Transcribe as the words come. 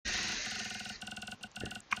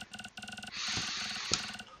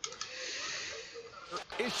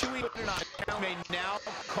issuing an account may now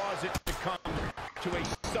cause it to come to a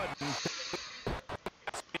sudden.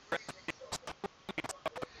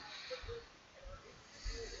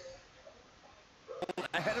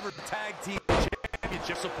 Ahead of her tag team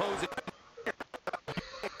championship, supposed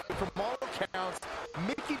from all accounts,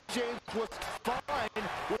 Mickie James was fine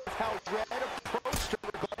with how Red approached her.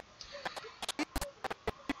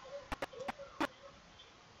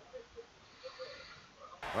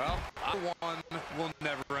 Well, I one will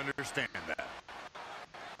never understand that.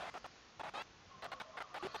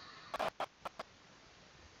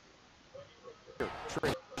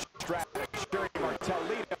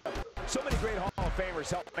 So many great Hall of Famers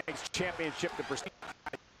help make championship the prestige.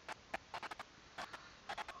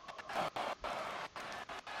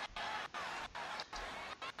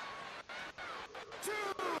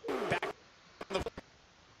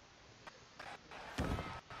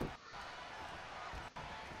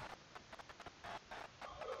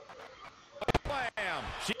 Bam!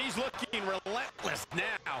 She's looking relentless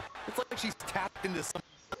now. It's like she's tapped into some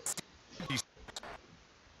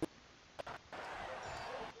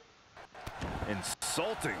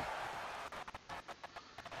insulting.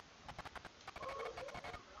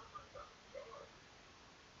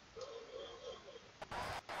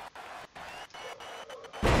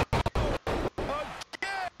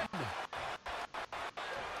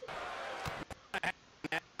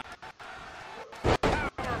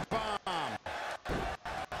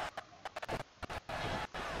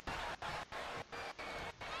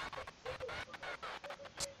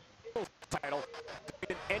 Title,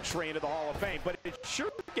 an entry into the Hall of Fame, but it sure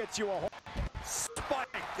gets you a whole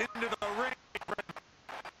Spiked into the ring.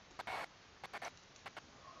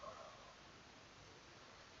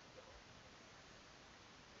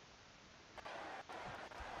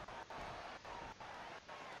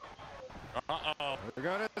 Uh-oh. We're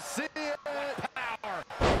gonna see it. Power.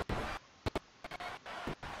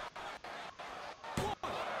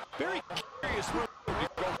 Very curious where we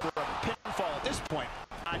go for a pinfall at this point.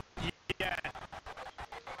 Yeah.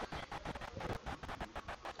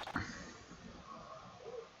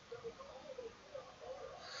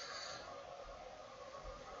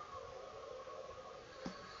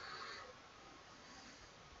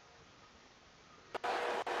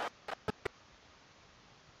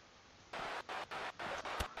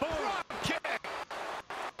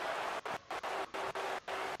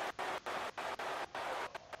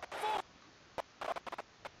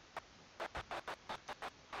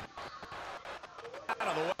 Out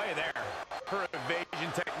of the way there. Her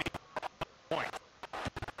evasion technique point.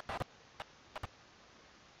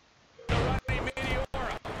 The running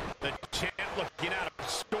Meteora. The champ looking out of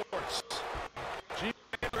sorts. She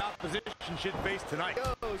the opposition should face tonight.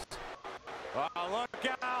 Goes. Oh, look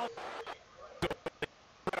out.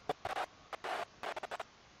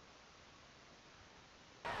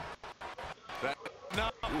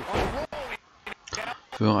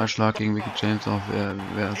 Für einen Schlag gegen Mickie James auch,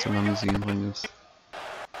 wer so lange sie im Ring ist.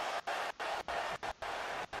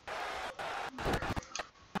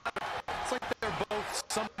 It's like they're both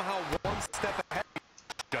somehow one step ahead of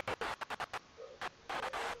each other.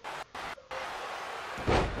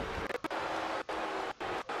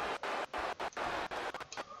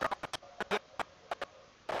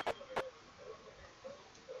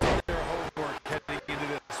 Their homework heading into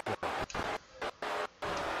this one.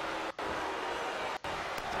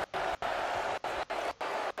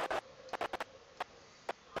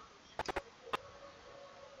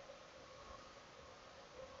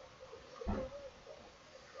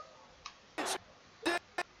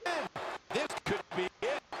 This could be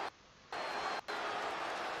it.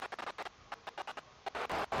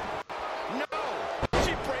 No!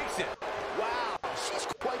 She breaks it. Wow, she's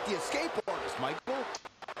quite the escape artist, Michael.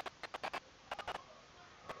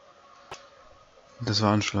 Das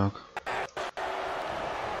war ein Schlag.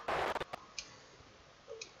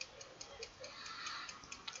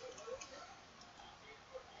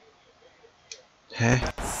 Hä?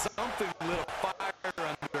 Something lit a fire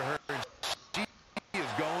under her. She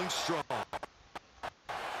is going strong.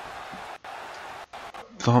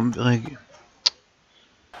 Warum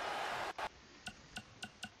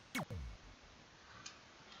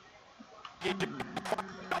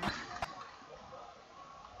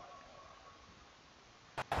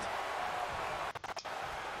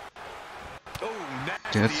Oh,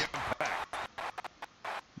 nasty Jetzt? impact.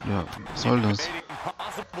 Ja, was soll das?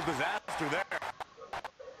 Possible disaster there.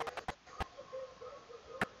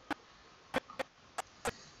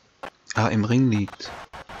 Ah, im Ring liegt.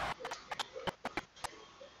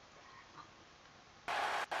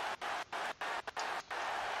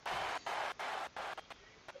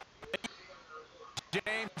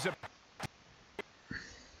 James.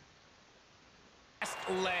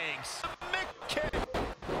 Legs. Mickey.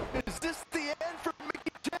 Is this the end for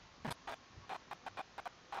Mickey James?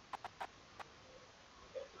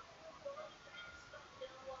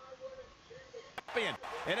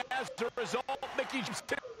 And as a result, Mickey James'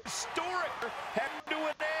 historic heading to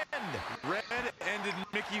an end. Red ended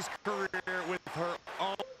Mickey's career with her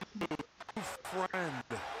own friend.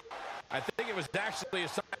 I think it was actually a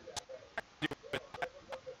sign.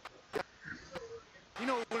 You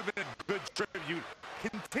know, it would have been a good tribute,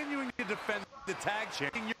 continuing to defend the tag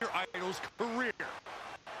champion in your idol's career.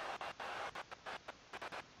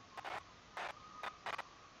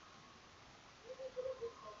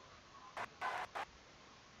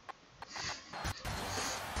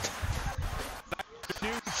 The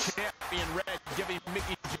new champion, Red, giving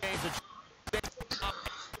Mickey James a chance to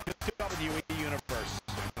the WWE Universe.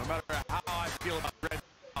 No matter how I feel about Red,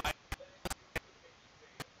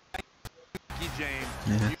 Mickey James,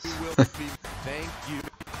 Yes. you will be. Thank you.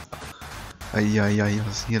 Eieiei,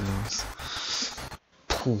 was ist hier los?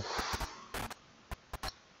 Puh.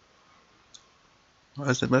 Das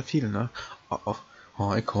ist nicht mehr viel, ne? Oh,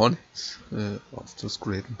 Iconics.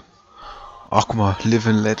 Aufzuscrapen. Ach, guck mal,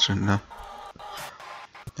 Living Legend, ne?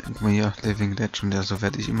 Guck mal hier, Living Legend, ja, so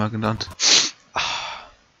werde ich immer genannt.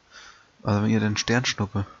 Also wenn ihr den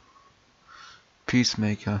Sternschnuppe.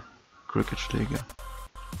 Peacemaker. Cricketschläger.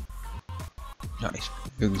 Ja, ich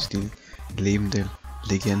wirklich die lebende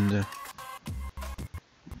Legende.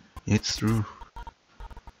 It's true.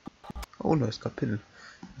 Oh, neues Kapitel.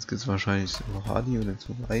 Jetzt geht's wahrscheinlich zu Hardy oder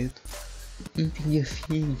zu weit. Ich bin ja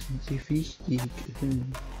viel, sehr wichtig.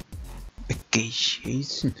 Geh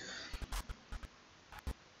schießen.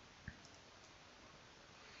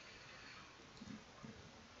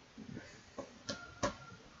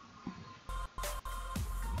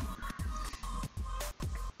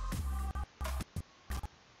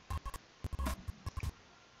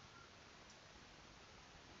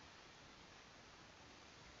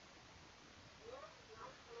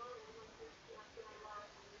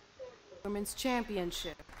 Women's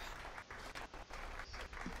Championship.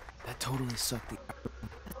 That totally sucked.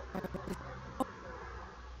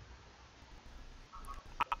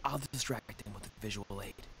 I'll distract him with a visual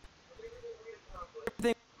aid.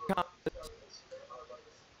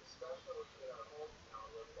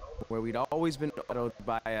 Where we'd always been shadowed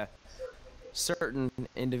by a certain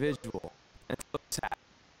individual.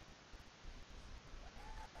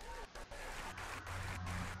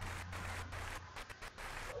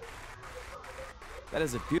 That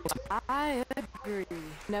is a beautiful. I agree.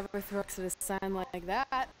 Never thrust at a sign like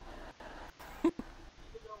that.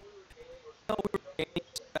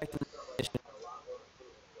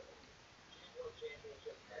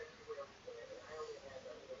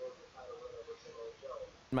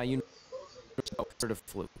 My universe sort of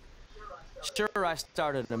flew. Sure, I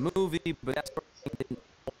started a movie, but that's didn't.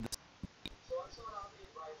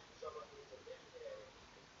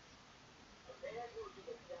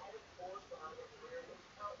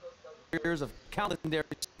 Years of calendar.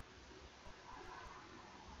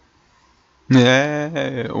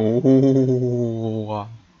 Nee, oh.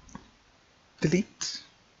 Delete.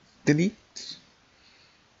 Delete.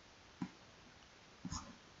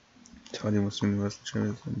 Tja, die muss Universal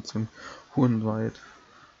Champion zum Hurenweit.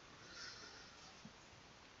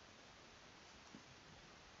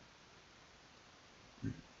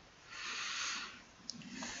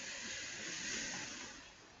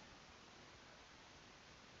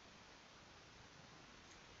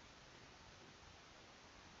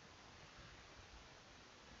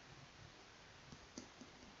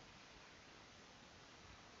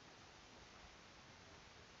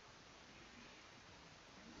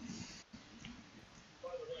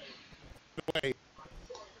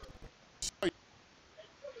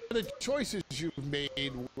 The choices you've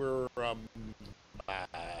made were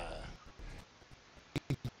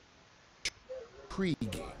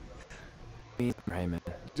intriguing. Raymond.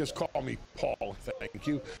 Just call me Paul, thank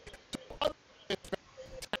you.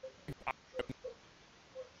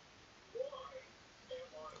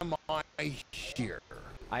 Am I here?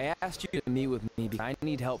 I asked you to meet with me because I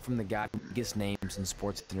need help from the guy with the biggest names in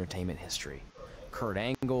sports entertainment history. Kurt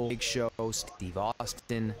Angle, Big Show, Steve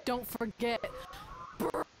Austin. Don't forget.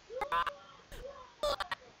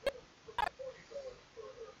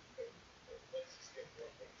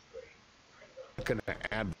 I'm going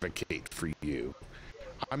to advocate for you.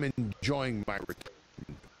 I'm enjoying my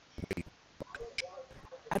retirement.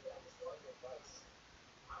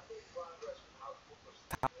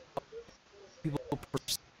 People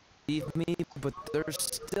perceive me, but there's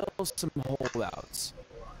still some holdouts.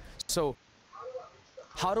 So,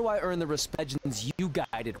 How do I earn the respect you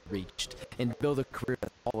guided reached and build a career at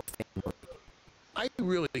the Hall of Fame? I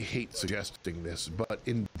really hate suggesting this, but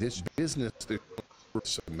in this business, there's no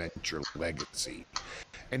cement your legacy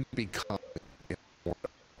and become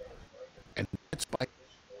immortal. And that's by.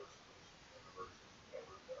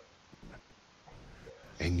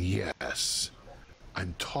 And yes,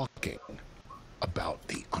 I'm talking about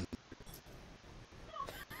the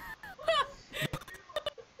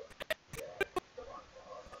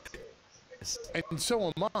And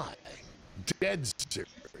so am I. Dead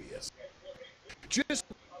serious. Just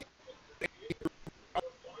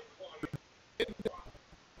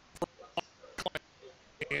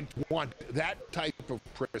and want that type of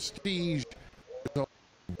prestige the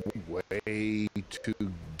way to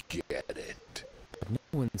get it. No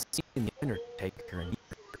one's seen the Undertaker in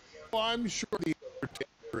Well, I'm sure the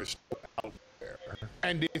Undertaker is still out there.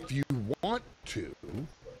 And if you want to, you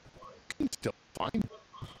can still find him.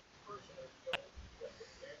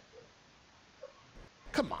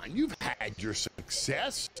 Come on, you've had your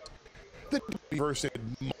success. The universe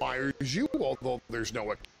admires you, although there's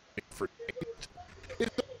no accounting for taste. Is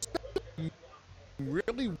it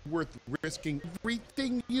really worth risking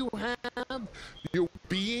everything you have? Your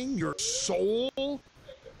being, your soul?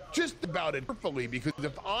 Just about it carefully, because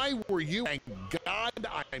if I were you, thank God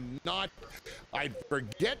I'm not, I'd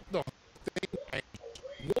forget the whole thing and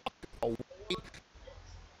walk away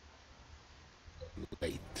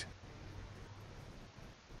late.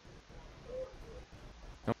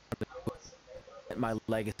 my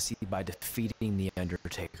legacy by defeating the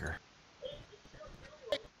Undertaker.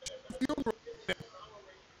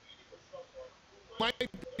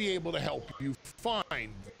 Might be able to help you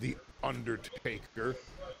find the Undertaker.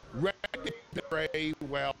 Ray,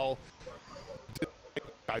 well,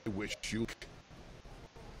 I wish you.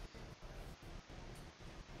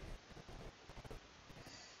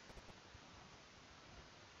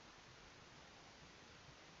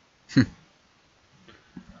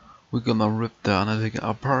 We're gonna rip the Undertaker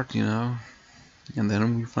apart, you know, and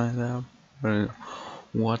then we find out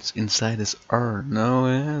what's inside his urn. No,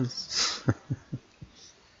 yes.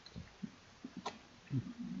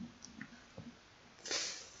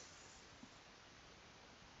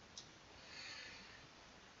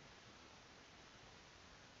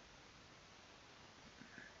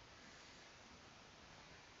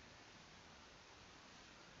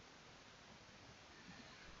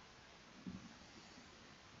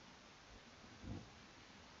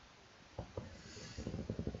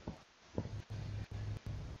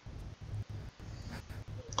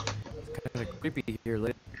 Kind of creepy here,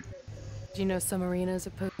 Liz. Do you know some arenas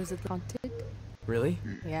are supposedly haunted? Really?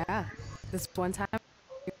 Yeah. This one time.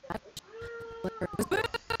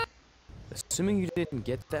 Assuming you didn't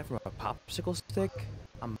get that from a popsicle stick,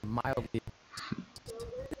 I'm mildly.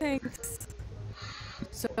 Thanks.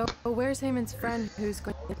 So, where's Heyman's friend who's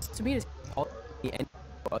going to meet us? All the end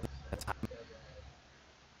of that time.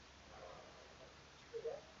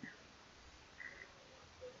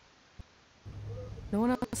 No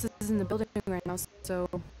one else is in the building right now, so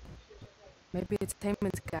maybe it's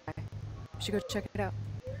Heyman's guy. We should go check it out.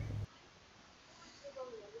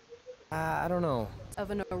 I don't know.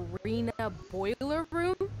 Of an arena boiler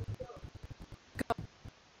room? Go.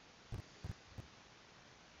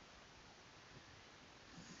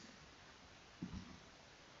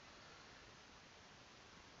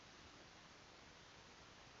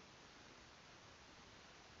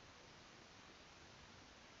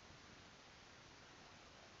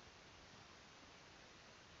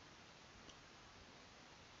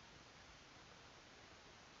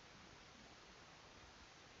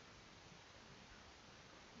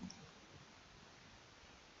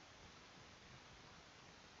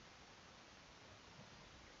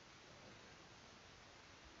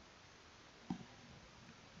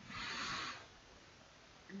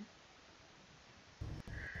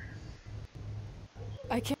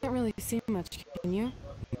 I can't really see much, can you?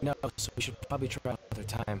 No, so we should probably try another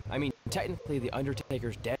time. I mean, technically, the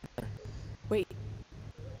Undertaker's dead. Wait.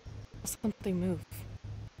 Something move.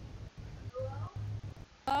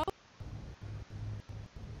 Oh?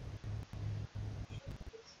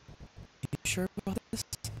 You sure about this?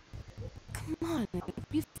 Come on, it'll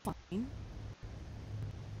be fine.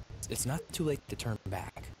 It's not too late to turn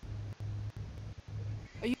back.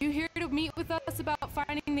 Are you here to meet with us about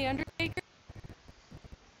finding the Undertaker?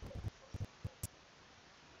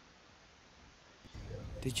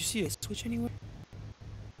 Did you see a switch anywhere?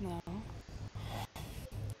 No.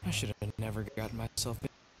 I should have never gotten myself in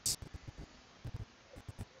this.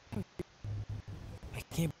 I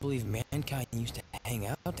can't believe mankind used to hang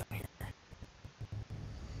out down here.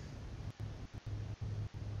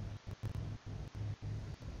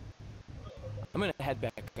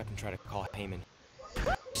 up and try to call Heyman.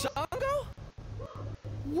 Shango?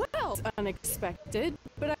 Well, it's unexpected,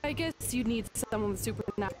 but I guess you need someone with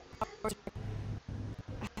supernatural powers.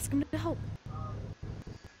 Ask him to help.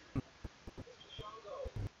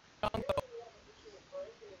 Shango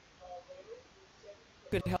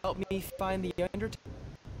could help me find the Undertaker.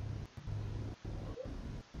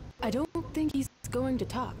 I don't think he's going to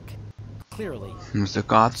talk. Clearly. He's the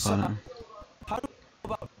Godfather. How do we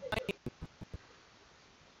go about finding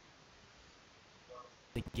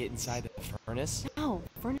to get inside the furnace? No,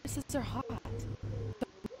 furnaces are hot. So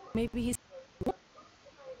maybe he's warm.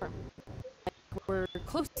 Like we're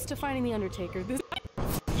close to finding the Undertaker.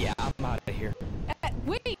 Yeah, I'm out of here.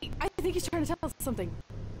 Wait! I think he's trying to tell us something.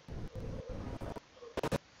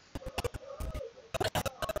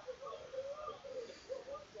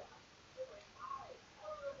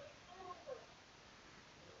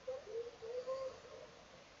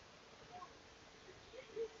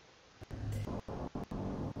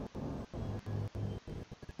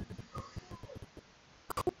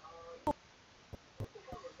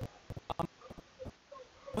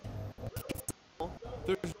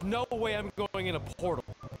 There's no way I'm going in a portal.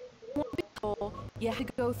 You have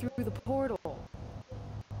to go through the portal.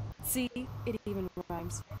 See, it even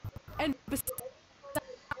rhymes. And besides,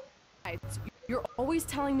 you're always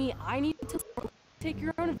telling me I need to take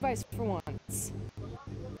your own advice for once.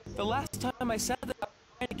 The last time I said that I was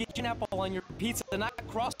trying to get an apple on your pizza and I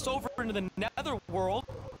crossed over into the nether world.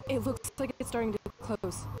 It looks like it's starting to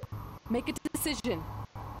close. Make a decision.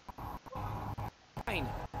 Fine.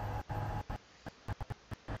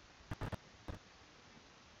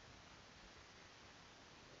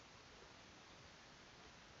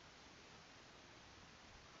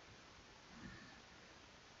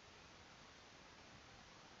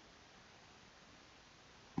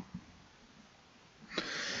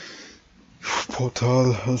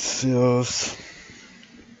 Brutal ist das.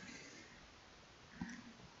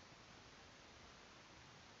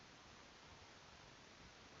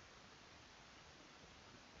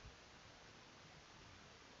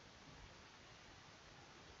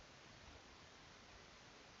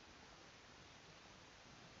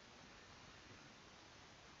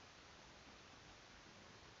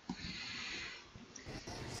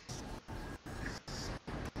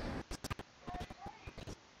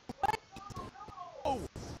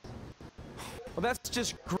 Well, that's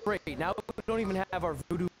just great. Now we don't even have our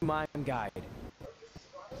voodoo mime guide.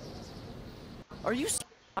 Are you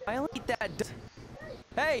smiling? Eat that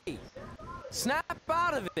Hey! Snap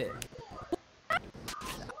out of it!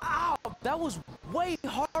 Ow! That was way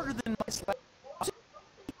harder than my slap.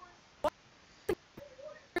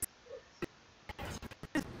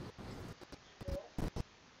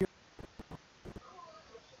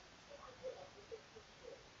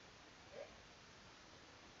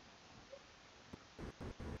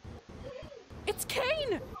 It's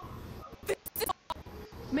Kane!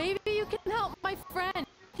 Maybe you can help my friend.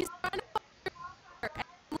 He's trying to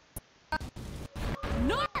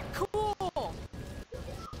not cool!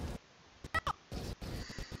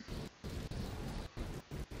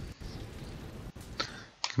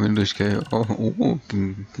 Gewinn durch gegen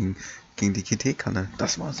die GT-Kanne.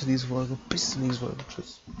 Das war's für diese Folge. Bis zur nächsten Folge.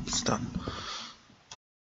 Tschüss. Bis dann.